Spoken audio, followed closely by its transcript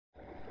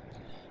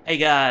Hey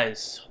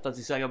guys,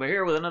 FuzzyPsychoBear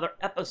here with another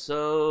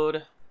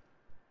episode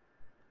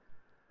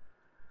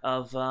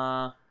of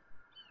How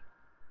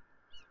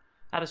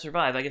to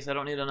Survive. I guess I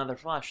don't need another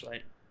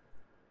flashlight.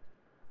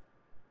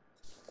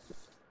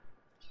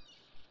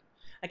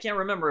 I can't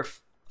remember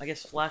if, I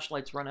guess,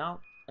 flashlights run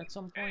out at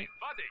some point. Hey,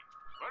 buddy,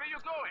 where are you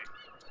going?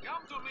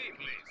 Come to me,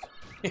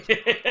 please.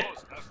 The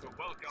host has to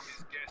welcome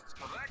his guests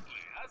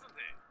correctly, hasn't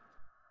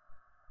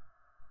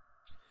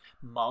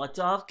he?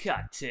 Molotov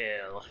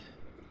cocktail.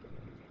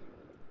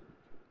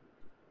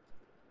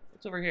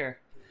 What's over here?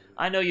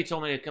 I know you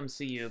told me to come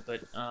see you,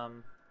 but,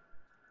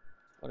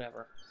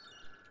 whatever.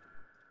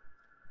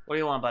 What do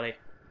you want, buddy?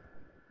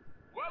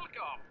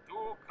 Welcome to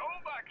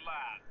Kovak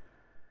land.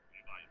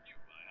 If I knew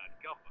I had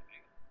company,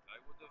 I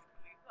would have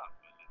cleaned up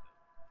a little.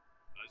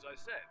 As I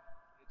said,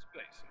 it's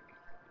basic,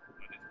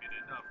 but it's been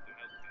enough to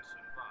help me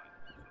survive.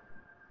 So.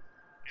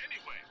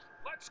 Anyway,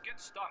 let's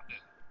get started.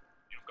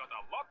 You've got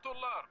a lot to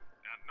learn,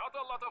 and not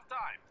a lot of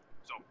time,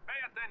 so pay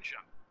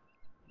attention.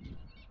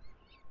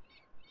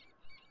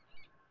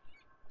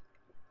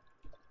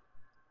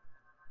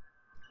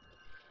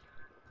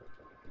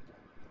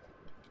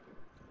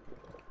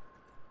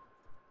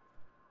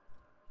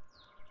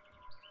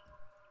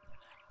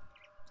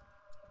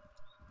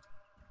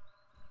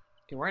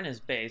 Okay, we're in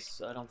his base,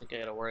 so I don't think I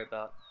gotta worry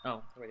about...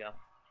 Oh, here we go.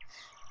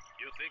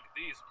 You think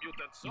these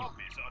mutant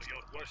zombies are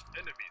your worst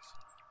enemies?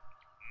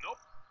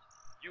 Nope.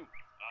 You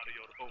are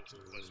your own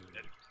worst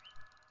enemy.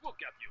 Look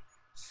at you.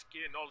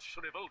 Skin all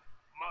shriveled,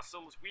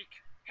 muscles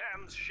weak,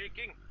 hands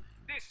shaking.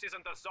 This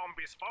isn't the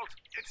zombie's fault,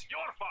 it's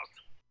your fault.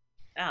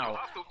 Ow. You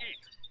have to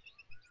eat.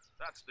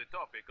 That's the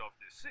topic of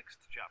the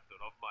 6th chapter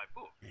of my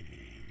book.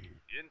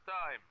 In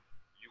time,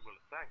 you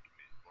will thank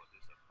me for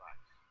this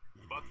advice.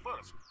 But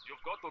first,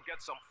 you've got to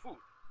get some food.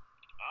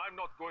 I'm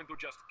not going to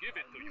just give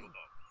it to you,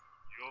 though.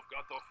 You've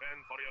got to fend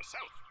for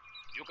yourself.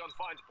 You can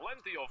find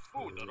plenty of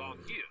food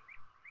around here,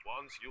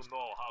 once you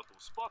know how to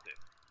spot it.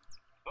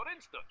 For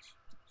instance,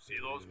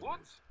 see those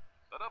woods?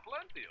 There are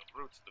plenty of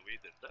roots to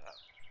eat in there.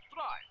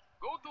 Try,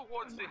 go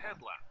towards the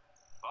headland.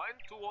 Find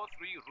 2 or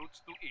 3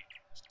 roots to eat.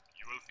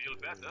 You will feel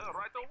better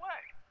right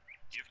away.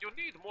 If you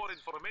need more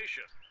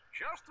information,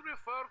 just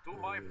refer to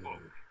my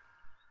book.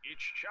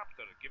 Each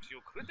chapter gives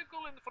you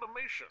critical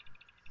information,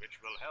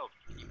 which will help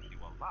keep you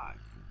alive.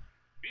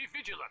 Be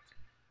vigilant.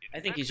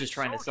 I think he's just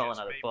trying to sell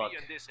another book.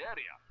 In this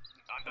area.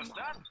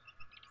 Understand?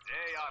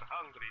 They are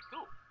hungry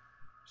too.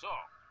 So,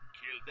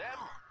 kill them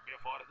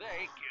before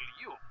they kill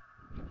you.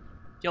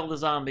 Kill the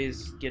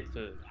zombies, get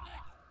food.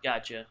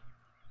 Gotcha.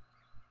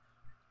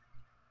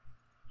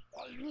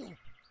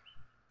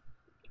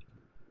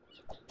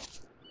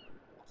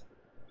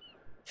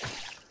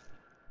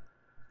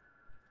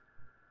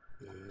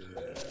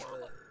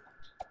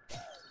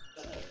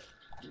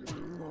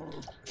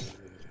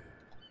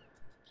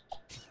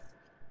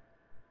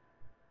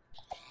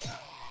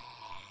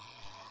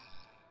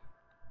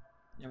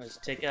 Now let's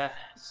take a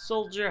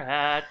soldier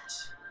hat.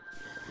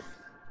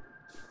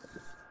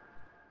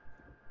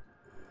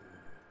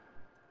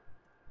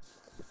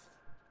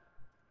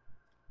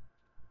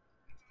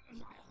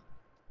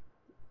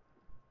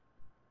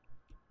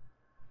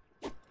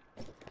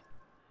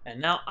 And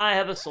now I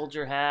have a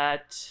soldier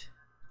hat.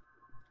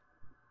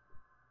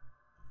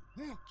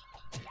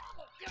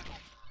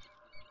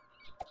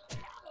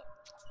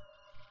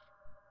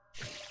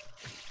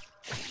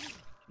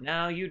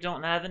 Now you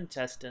don't have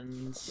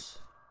intestines.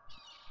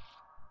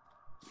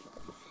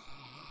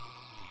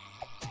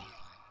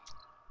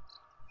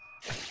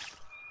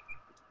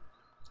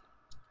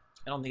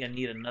 I don't think I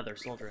need another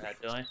soldier hat,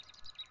 do I?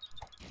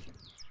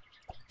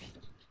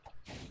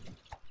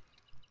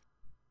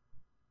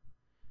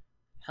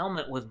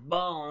 Helmet with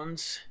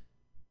bones.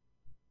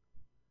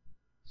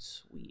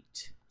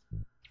 Sweet.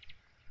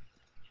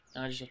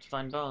 Now I just have to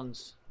find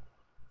bones.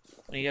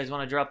 Do you guys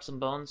want to drop some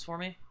bones for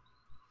me?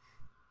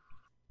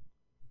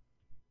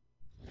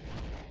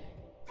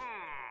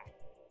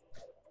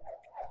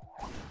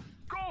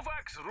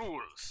 Kovak's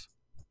rules.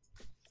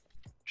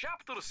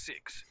 Chapter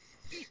 6.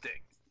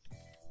 Eating.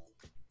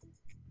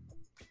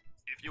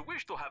 If you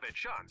wish to have a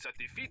chance at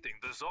defeating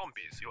the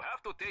zombies, you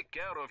have to take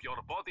care of your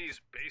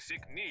body's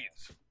basic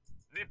needs.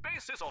 The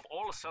basis of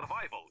all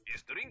survival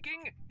is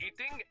drinking,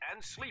 eating,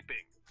 and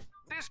sleeping.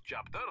 This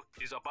chapter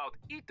is about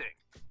eating.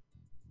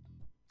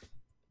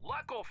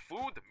 Lack of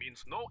food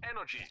means no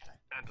energy,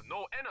 and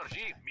no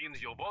energy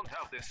means you won't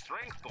have the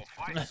strength to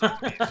fight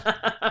zombies.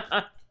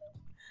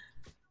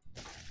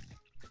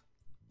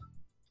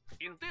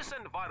 In this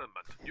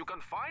environment, you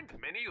can find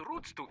many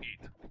roots to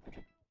eat.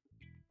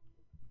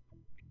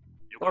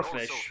 You Or can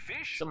fish. also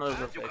fish, Some of those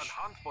and are you fish.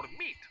 can hunt for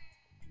meat.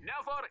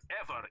 Never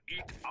ever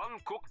eat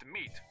uncooked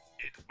meat.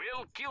 It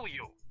will kill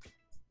you.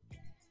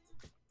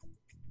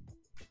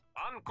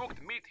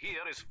 Uncooked meat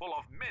here is full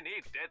of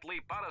many deadly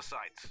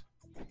parasites.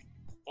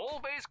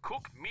 Always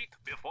cook meat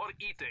before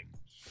eating.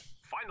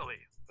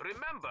 Finally,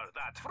 remember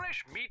that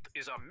fresh meat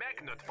is a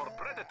magnet for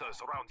predators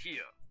around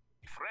here.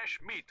 Fresh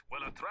meat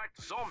will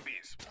attract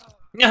zombies.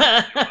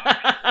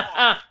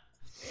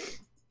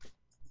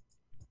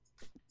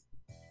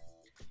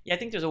 Yeah, I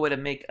think there's a way to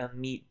make a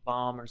meat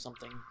bomb or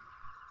something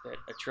that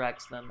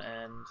attracts them,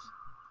 and...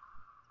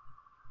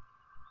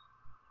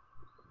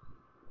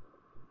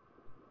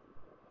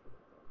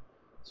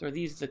 So are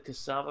these the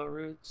cassava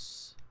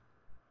roots?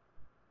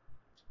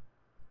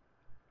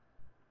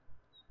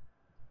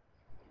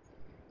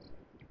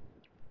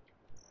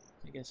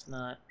 I guess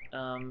not.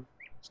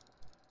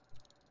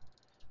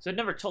 So it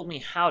never told me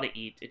how to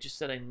eat. It just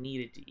said I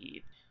needed to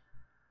eat.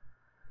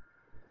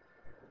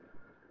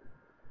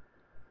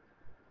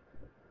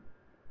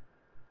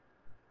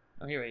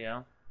 Oh, here we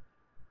go.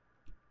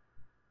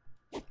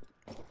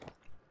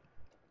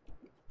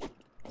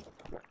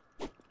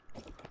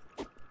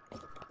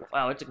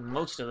 Wow, it took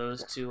most of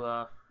those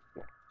to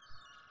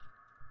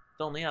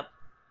fill me up.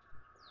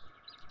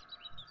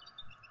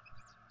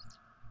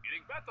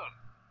 Getting better.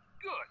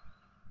 Good.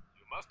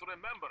 You must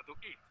remember to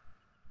eat.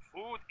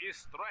 Food is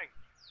strength,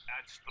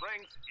 and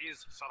strength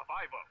is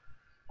survival.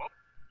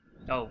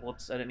 Oh,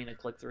 whoops, I didn't mean to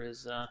click through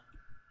his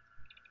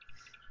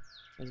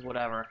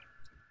whatever.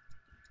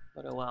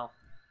 But oh well.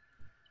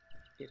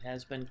 It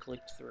has been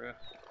clicked through.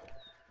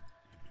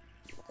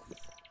 The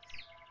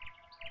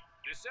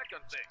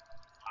second thing,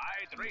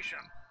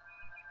 hydration.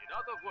 In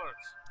other words,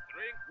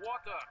 drink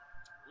water.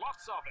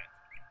 Lots of it.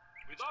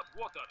 Without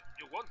water,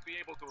 you won't be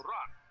able to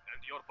run,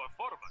 and your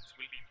performance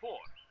will be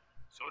poor.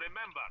 So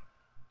remember,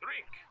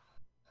 drink.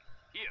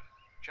 Here,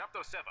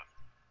 chapter 7.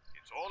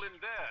 It's all in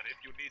there if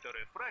you need a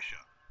refresher.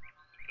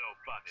 No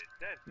pun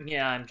intended.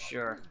 Yeah, I'm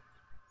sure.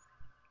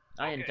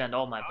 I intend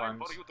all my time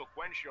puns. for you to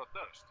quench your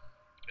thirst.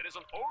 There is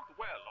an old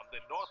well on the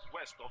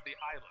northwest of the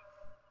island.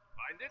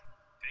 Find it,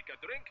 take a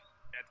drink,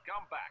 and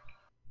come back.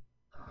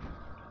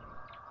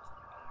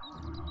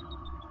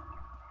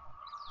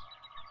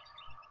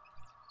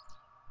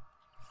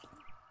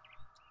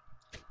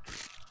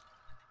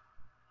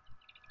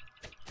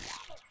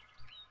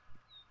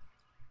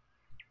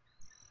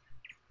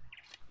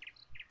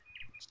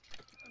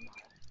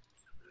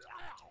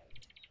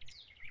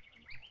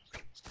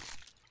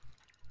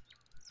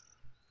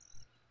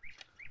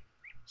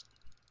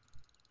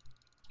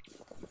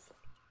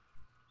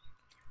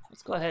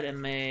 Let's go ahead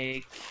and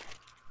make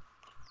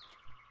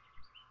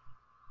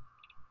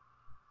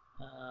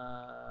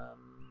a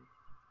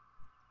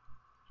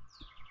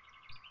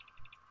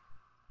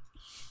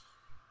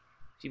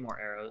few more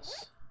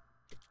arrows,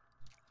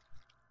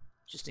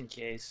 just in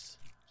case.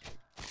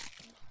 I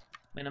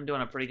mean, I'm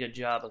doing a pretty good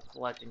job of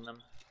collecting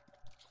them.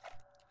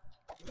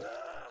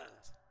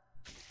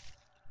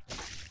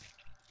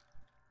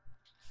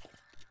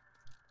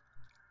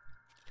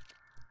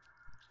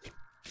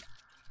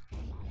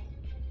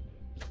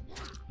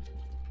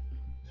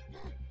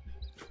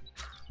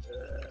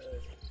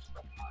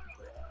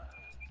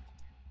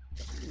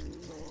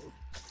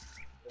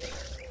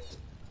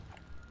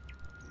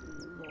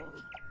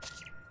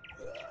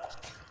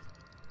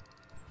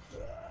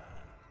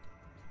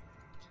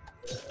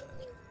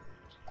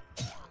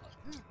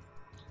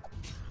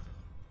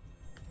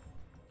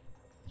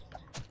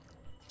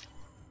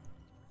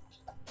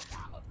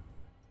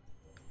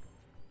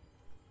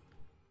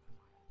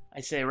 I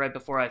say right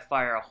before I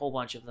fire a whole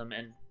bunch of them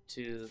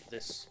into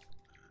this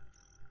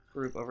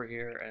group over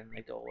here and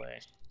they go away.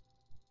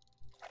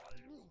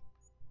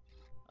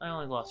 I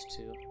only lost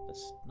 2.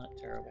 That's not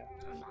terrible.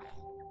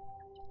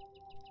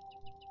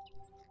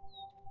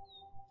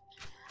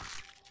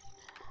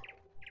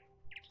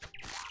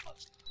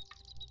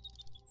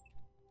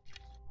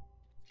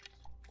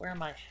 Where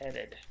am I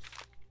headed?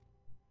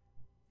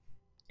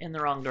 In the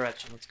wrong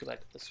direction. Let's go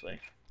back this way.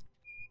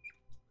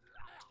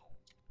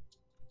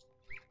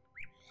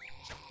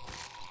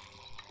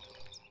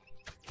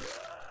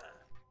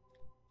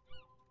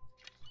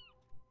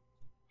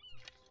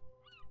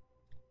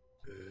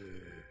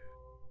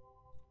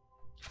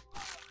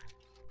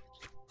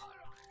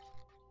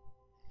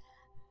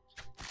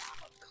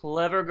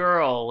 Clever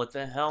girl with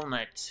the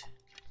helmet.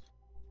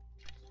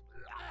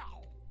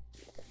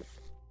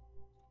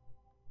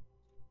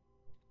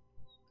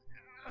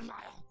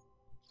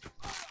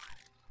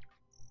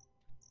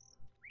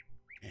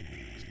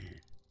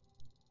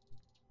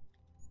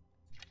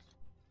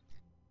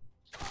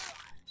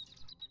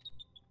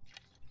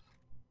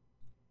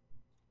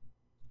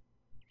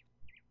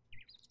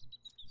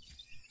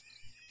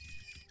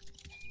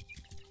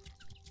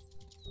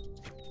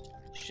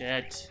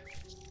 Shit.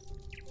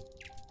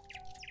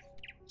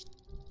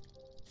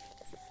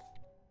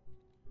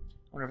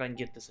 Wonder if I can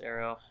get this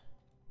arrow.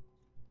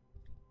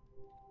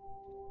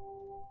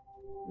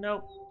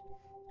 Nope.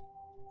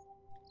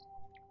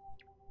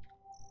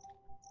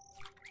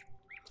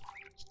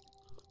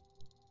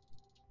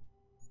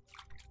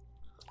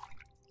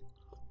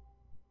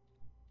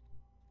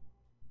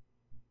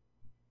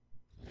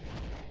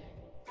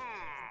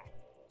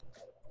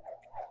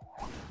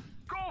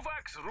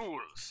 Kovak's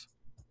rules.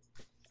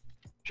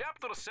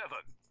 Chapter 7.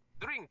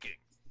 Drinking.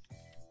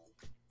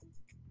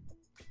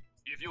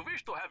 If you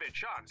wish to have a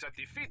chance at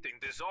defeating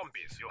the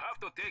zombies, you have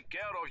to take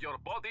care of your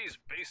body's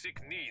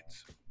basic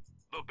needs.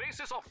 The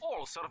basis of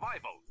all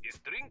survival is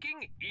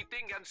drinking,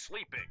 eating, and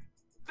sleeping.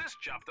 This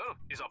chapter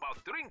is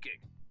about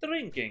drinking.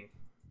 Drinking.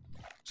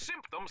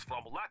 Symptoms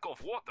from lack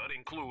of water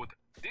include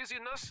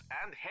dizziness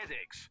and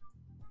headaches.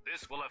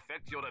 This will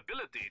affect your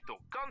ability to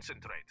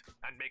concentrate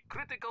and make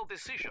critical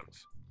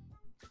decisions.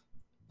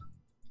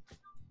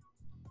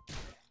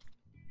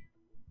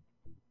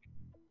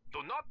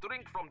 Do not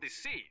drink from the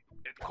sea.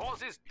 It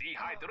causes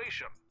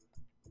dehydration.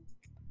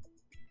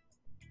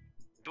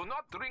 Do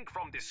not drink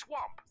from the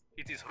swamp.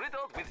 It is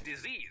riddled with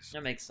disease.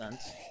 That makes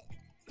sense.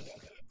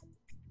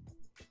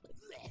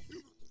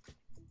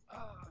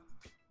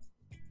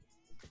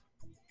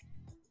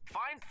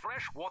 Find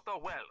freshwater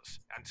wells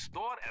and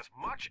store as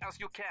much as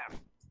you can.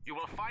 You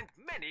will find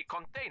many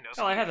containers.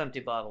 Oh, I have empty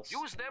bottles.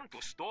 Use them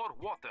to store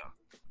water.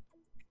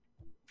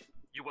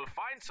 You will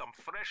find some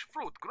fresh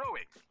fruit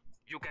growing.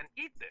 You can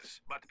eat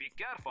this, but be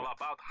careful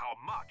about how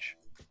much.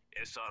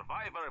 A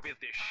survivor with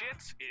the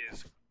shits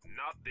is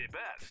not the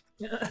best.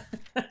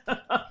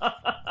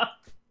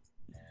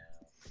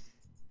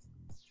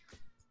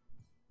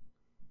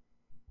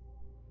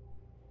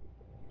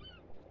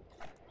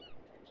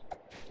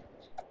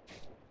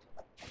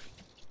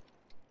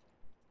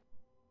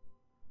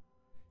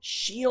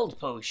 Shield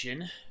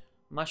potion.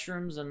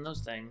 Mushrooms and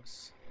those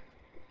things.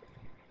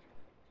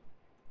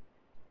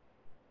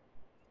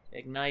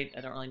 Ignite,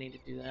 I don't really need to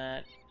do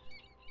that.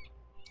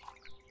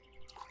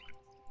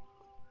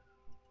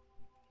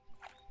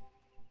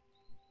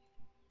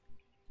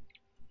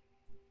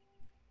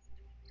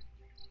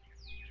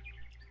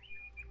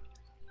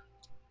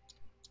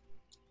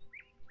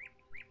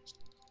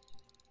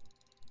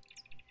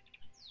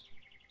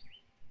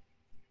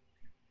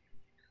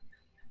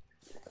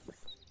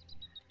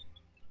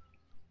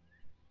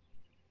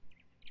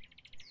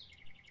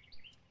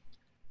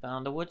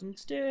 Found a wooden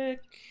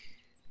stick.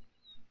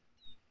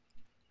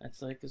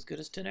 That's like as good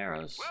as 10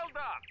 arrows. Well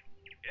done!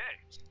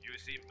 Hey, you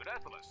seem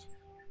breathless.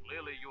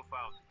 Clearly you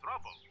found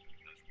trouble,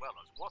 as well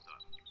as water.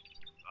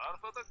 Par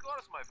for the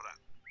course, my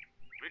friend.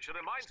 Which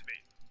reminds me,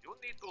 you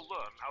need to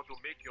learn how to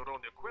make your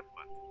own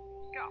equipment.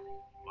 Come,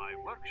 my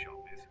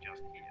workshop is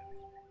just here.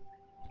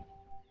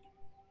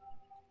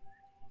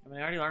 I mean,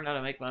 I already learned how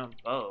to make my own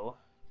bow.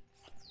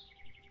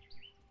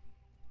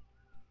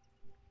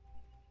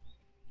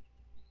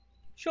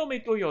 Show me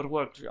to your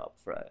workshop,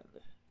 friend.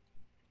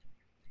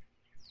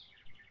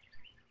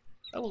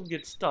 I will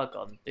get stuck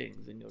on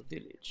things in your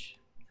village.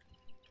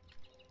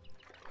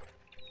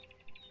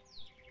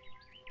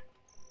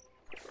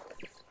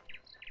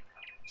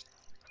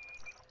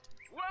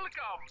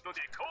 Welcome to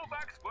the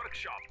Kovak's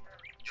workshop.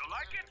 You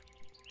like it?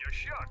 You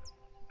should.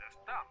 There's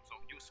tons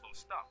of useful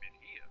stuff in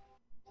here.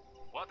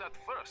 What at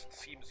first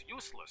seems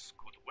useless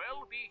could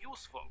well be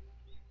useful.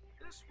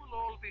 This will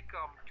all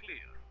become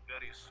clear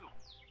very soon.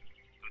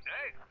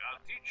 Today,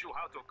 I'll teach you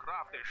how to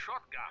craft a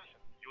shotgun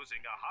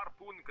using a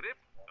harpoon grip,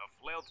 a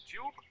flailed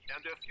tube,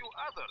 and a few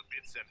other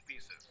bits and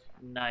pieces.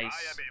 Nice.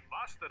 I am a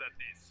master at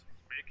this,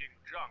 making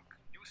junk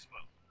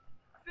useful.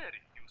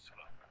 Very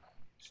useful.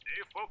 Stay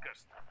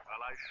focused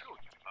while I show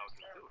you how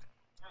to do it.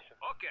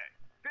 Okay,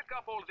 pick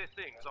up all the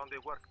things on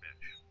the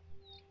workbench.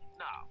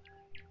 Now,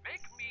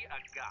 make me a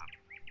gun.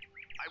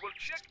 I will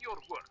check your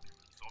work,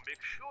 so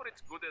make sure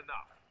it's good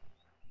enough.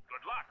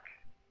 Good luck.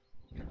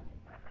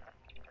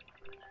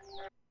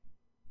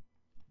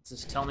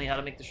 Does this tell me how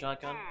to make the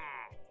shotgun?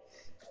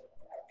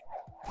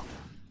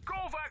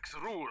 Kovak's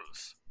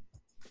rules.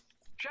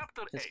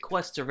 Chapter His 8.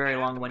 quests are very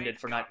Handmade long-winded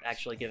for not guns.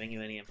 actually giving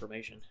you any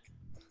information.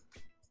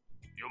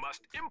 You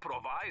must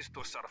improvise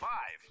to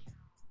survive.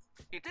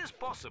 It is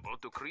possible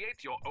to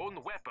create your own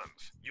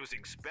weapons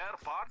using spare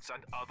parts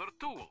and other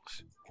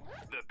tools.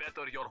 The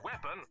better your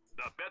weapon,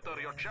 the better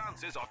your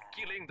chances of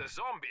killing the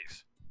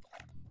zombies.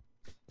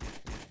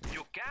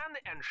 You can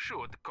and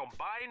should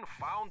combine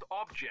found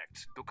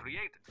objects to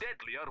create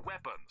deadlier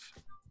weapons.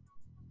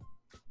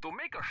 To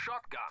make a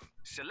shotgun,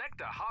 select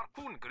a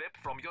harpoon grip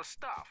from your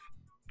stuff.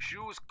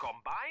 Choose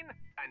Combine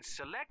and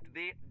select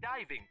the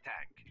diving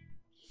tank.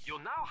 You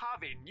now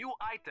have a new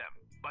item,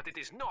 but it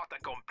is not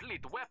a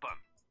complete weapon.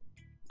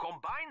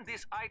 Combine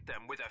this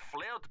item with a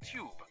flailed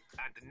tube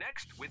and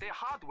next with a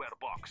hardware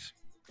box.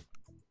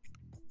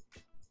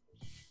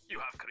 You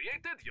have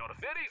created your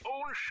very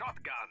own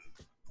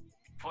shotgun.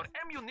 For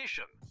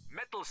ammunition,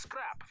 metal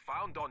scrap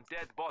found on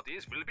dead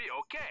bodies will be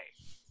okay.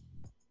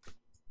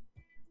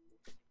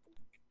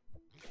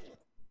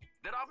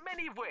 There are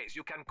many ways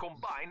you can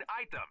combine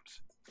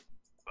items,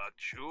 but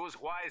choose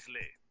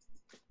wisely.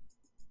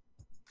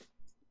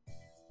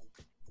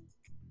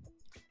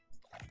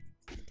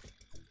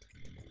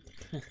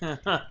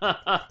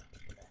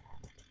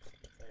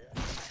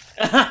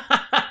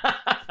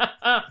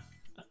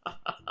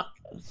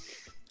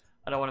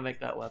 I don't want to make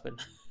that weapon.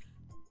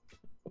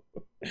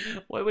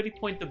 Why would he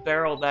point the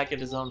barrel back at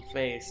his own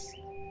face?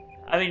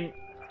 I mean,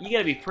 you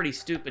gotta be pretty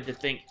stupid to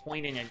think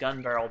pointing a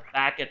gun barrel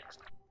back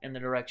in the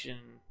direction,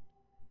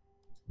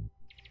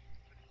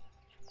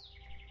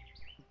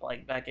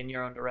 like back in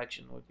your own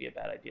direction, would be a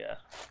bad idea.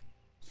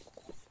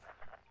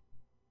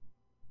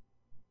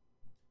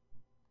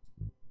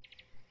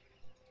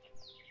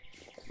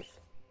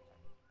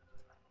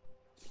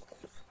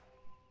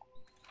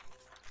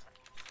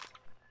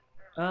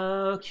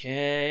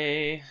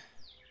 Okay.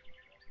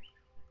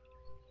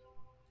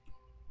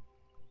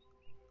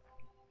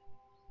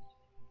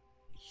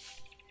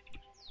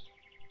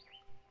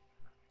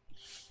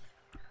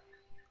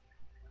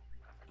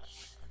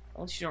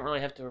 At least you don't really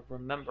have to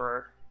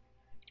remember.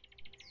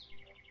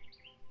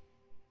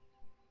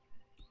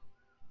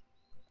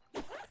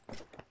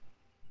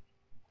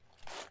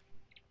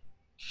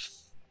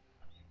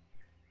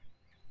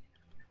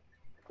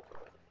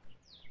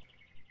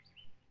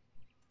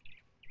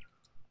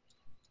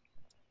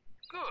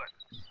 Good.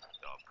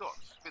 Of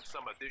course, with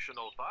some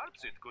additional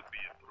parts, it could be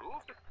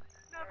improved.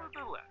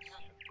 Nevertheless,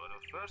 for a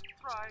first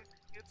try,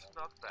 it's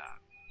not bad.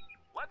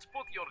 Let's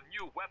put your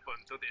new weapon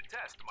to the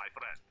test, my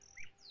friend.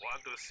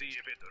 Want to see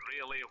if it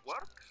really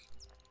works?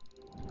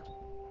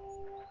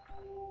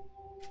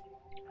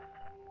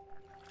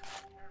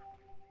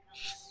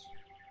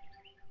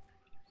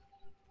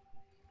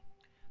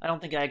 I don't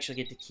think I actually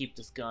get to keep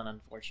this gun,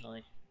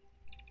 unfortunately.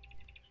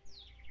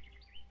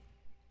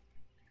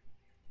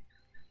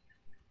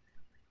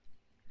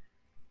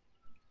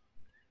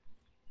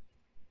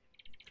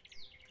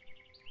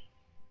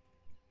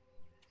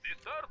 The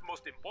third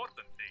most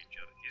important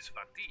danger is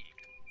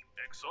fatigue.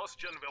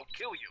 Exhaustion will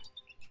kill you.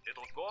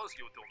 It'll cause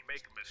you to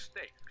make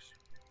mistakes.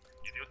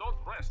 If you don't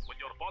rest when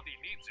your body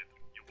needs it,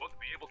 you won't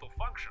be able to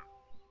function.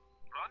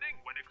 Running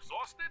when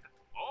exhausted?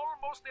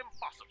 Almost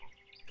impossible.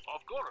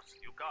 Of course,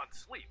 you can't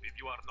sleep if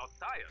you are not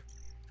tired.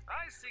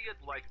 I see it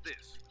like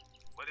this.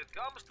 When it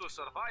comes to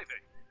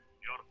surviving,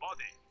 your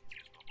body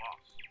is the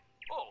boss.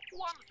 Oh,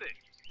 one thing.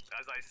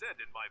 As I said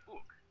in my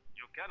book,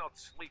 you cannot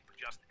sleep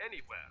just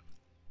anywhere.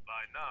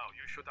 By now,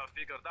 you should have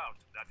figured out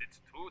that it's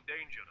too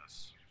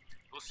dangerous.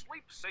 To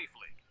sleep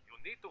safely, you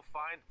need to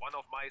find one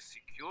of my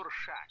secure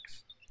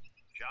shacks.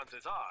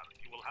 Chances are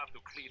you will have to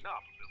clean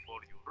up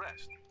before you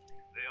rest.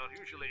 They are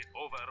usually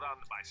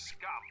overrun by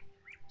scum.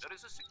 There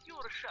is a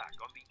secure shack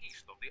on the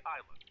east of the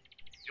island.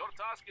 Your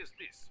task is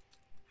this.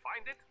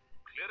 Find it,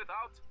 clear it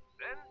out,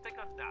 then take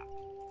a nap.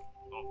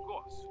 Of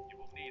course, you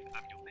will need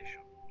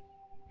ammunition.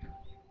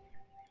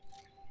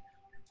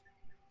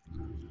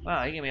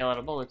 Wow, you gave me a lot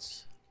of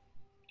bullets.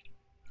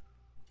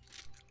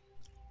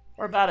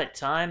 We're about at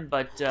time,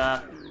 but,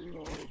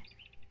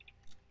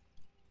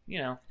 you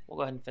know, we'll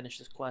go ahead and finish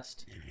this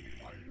quest.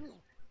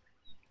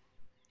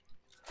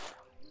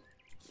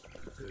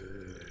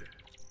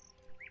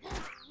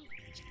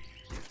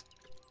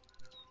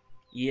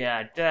 Yeah,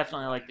 I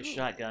definitely like the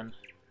shotgun.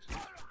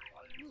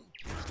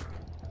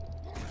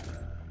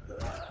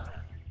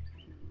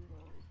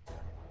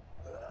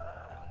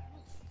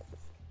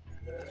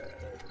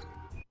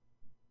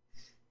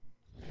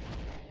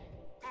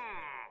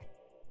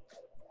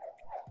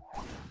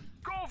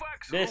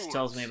 Kovak's This rules.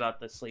 tells me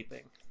about the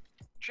sleeping.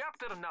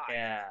 Chapter 9.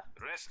 Yeah.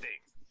 Resting.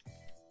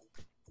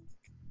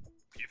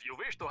 If you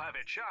wish to have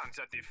a chance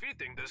at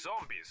defeating the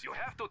zombies, you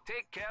have to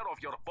take care of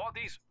your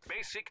body's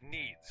basic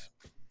needs.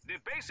 The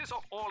basis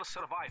of all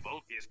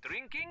survival is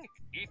drinking,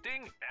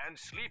 eating, and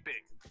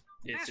sleeping.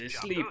 This is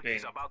chapter sleeping.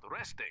 is about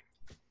resting.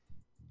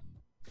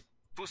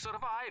 To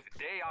survive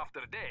day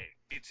after day,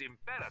 it's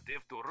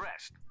imperative to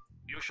rest.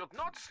 You should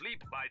not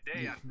sleep by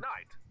day and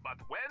night, but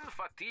when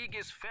fatigue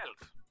is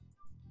felt.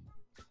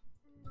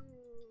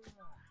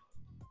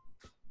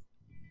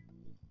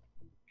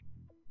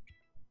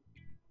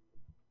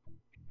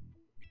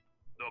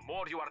 The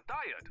more you are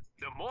tired,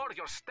 the more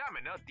your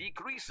stamina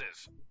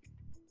decreases.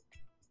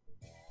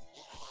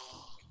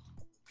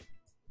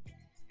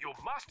 You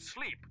must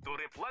sleep to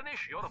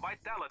replenish your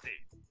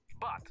vitality,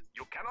 but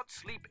you cannot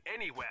sleep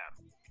anywhere.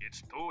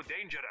 It's too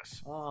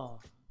dangerous. Oh.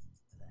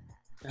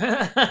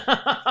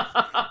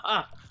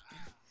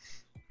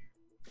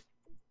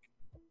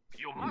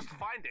 You must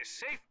find a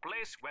safe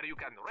place where you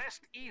can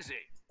rest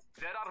easy.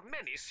 There are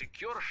many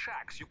secure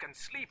shacks you can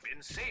sleep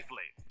in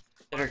safely.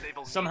 That but are they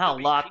will need somehow to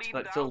be locked cleaned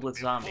but filled out with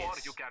before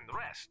zombies. you can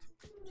rest.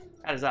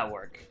 How does that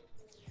work?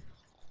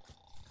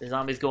 The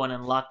zombies go in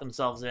and lock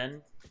themselves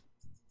in?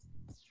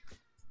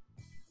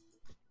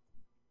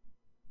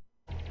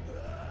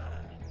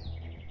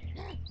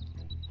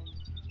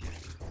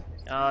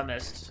 Oh, I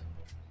missed.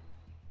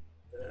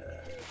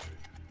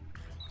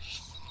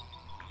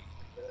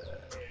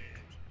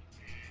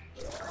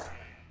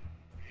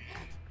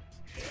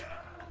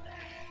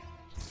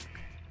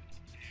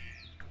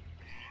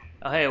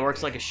 Oh, hey, it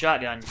works like a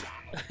shotgun.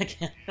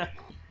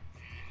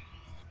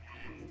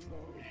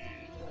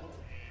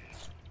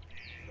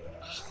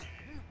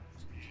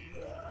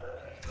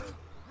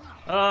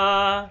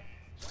 uh...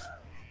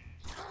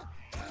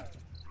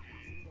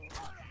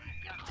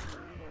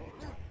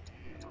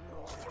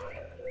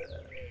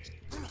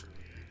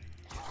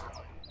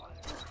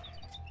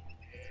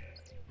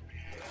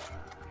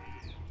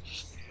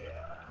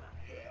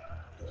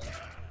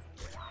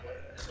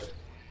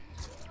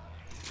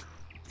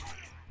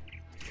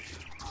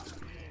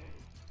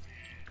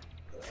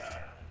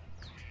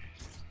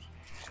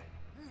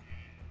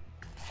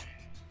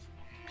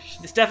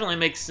 This definitely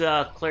makes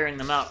clearing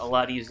them out a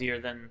lot easier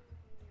than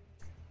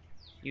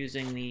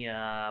using the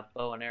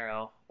bow and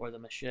arrow or the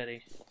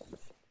machete.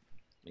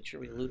 Make sure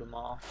we loot them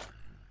all.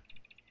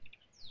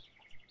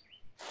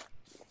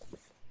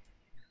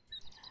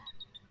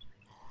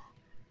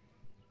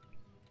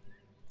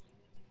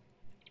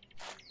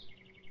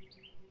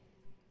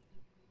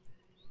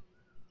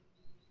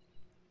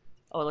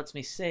 Oh, it lets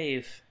me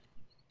save.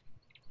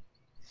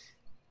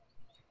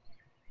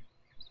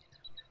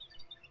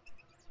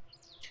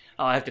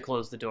 Oh, I have to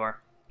close the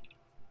door.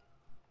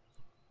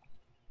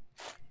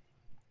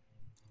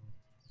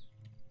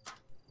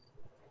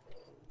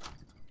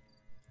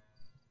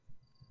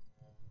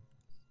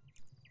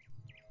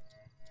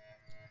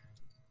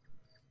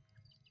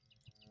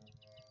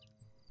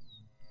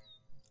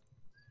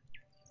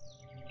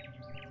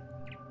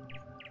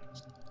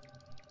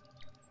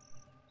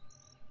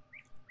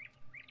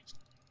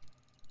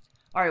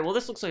 Alright, well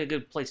this looks like a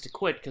good place to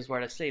quit because we're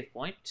at a save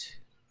point.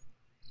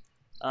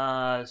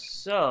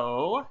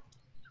 So...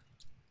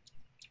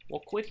 we'll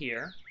quit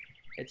here.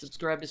 Hit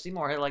subscribe to see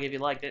more. Hit like if you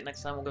liked it.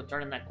 Next time we'll go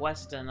turn in that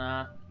quest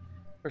and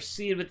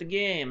proceed with the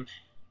game.